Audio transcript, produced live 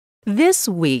This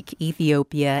week,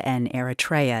 Ethiopia and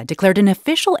Eritrea declared an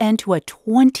official end to a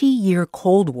 20-year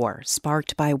Cold War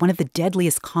sparked by one of the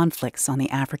deadliest conflicts on the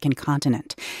African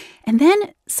continent. And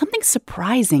then something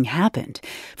surprising happened.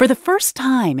 For the first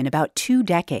time in about 2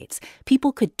 decades,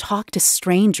 people could talk to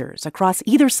strangers across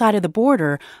either side of the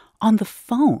border on the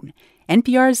phone.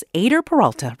 NPR's Ader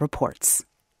Peralta reports.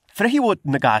 Hénock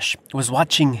Gugsa was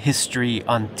watching history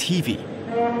on TV.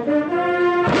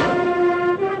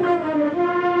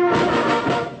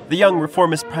 The young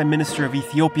reformist prime minister of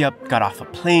Ethiopia got off a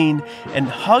plane and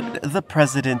hugged the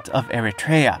president of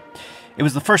Eritrea. It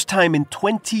was the first time in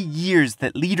 20 years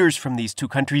that leaders from these two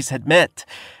countries had met.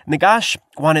 Gugsa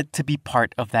wanted to be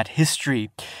part of that history.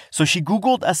 So she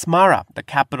Googled Asmara, the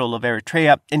capital of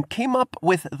Eritrea, and came up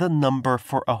with the number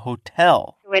for a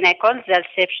hotel. When I called, the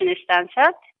receptionist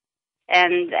answered,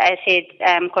 and I said,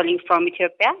 I'm calling from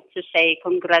Ethiopia to say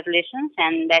congratulations,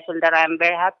 and I told her I'm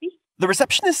very happy. The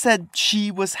receptionist said she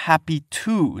was happy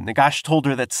too. Gugsa told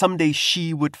her that someday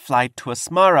she would fly to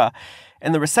Asmara,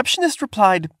 and the receptionist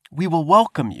replied, "We will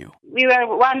welcome you." We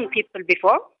were one people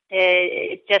before.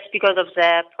 Just because of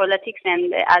the politics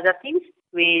and other things,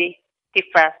 we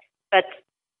differ. But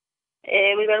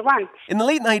we were one. In the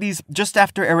late 90s, just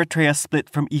after Eritrea split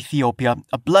from Ethiopia,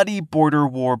 a bloody border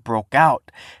war broke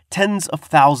out. Tens of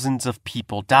thousands of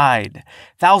people died.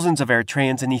 Thousands of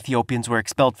Eritreans and Ethiopians were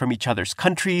expelled from each other's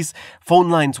countries. Phone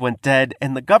lines went dead,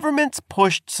 and the governments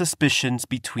pushed suspicions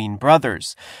between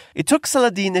brothers. It took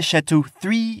Saladin Eshetu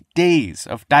 3 days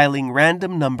of dialing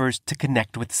random numbers to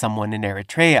connect with someone in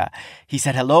Eritrea. He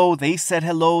said hello, they said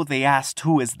hello, they asked,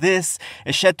 "Who is this?"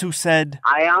 Eshetu said,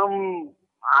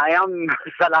 I am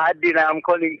Saladin. I am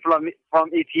calling from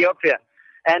Ethiopia,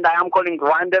 and I am calling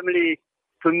randomly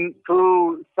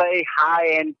to say hi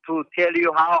and to tell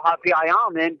you how happy I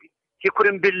am. And he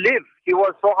couldn't believe. He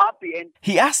was so happy. And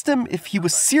he asked him if he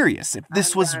was serious, if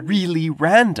this was really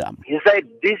random. He said,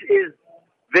 "This is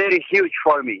very huge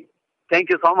for me.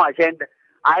 Thank you so much. And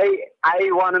I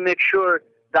want to make sure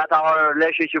that our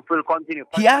relationship will continue."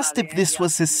 He asked if this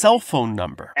was his cell phone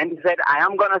number. And he said, "I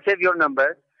am going to save your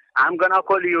number. I'm going to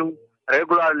call you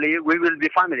regularly. We will be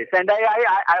families." And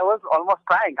I was almost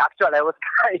crying. Actually, I was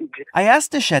crying. I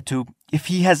asked Eshetu if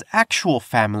he has actual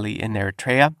family in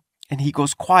Eritrea, and he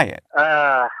goes quiet.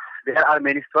 There are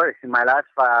many stories in my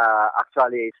life.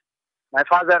 Actually, my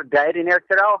father died in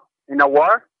Eritrea in a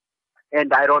war,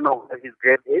 and I don't know where his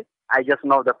grave is. I just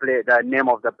know the name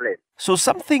of the place. So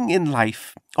something in life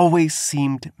always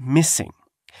seemed missing.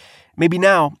 Maybe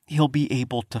now he'll be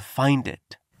able to find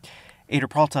it. Ader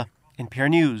Peralta, NPR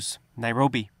News,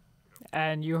 Nairobi.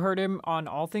 And you heard him on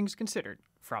All Things Considered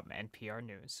from NPR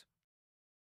News.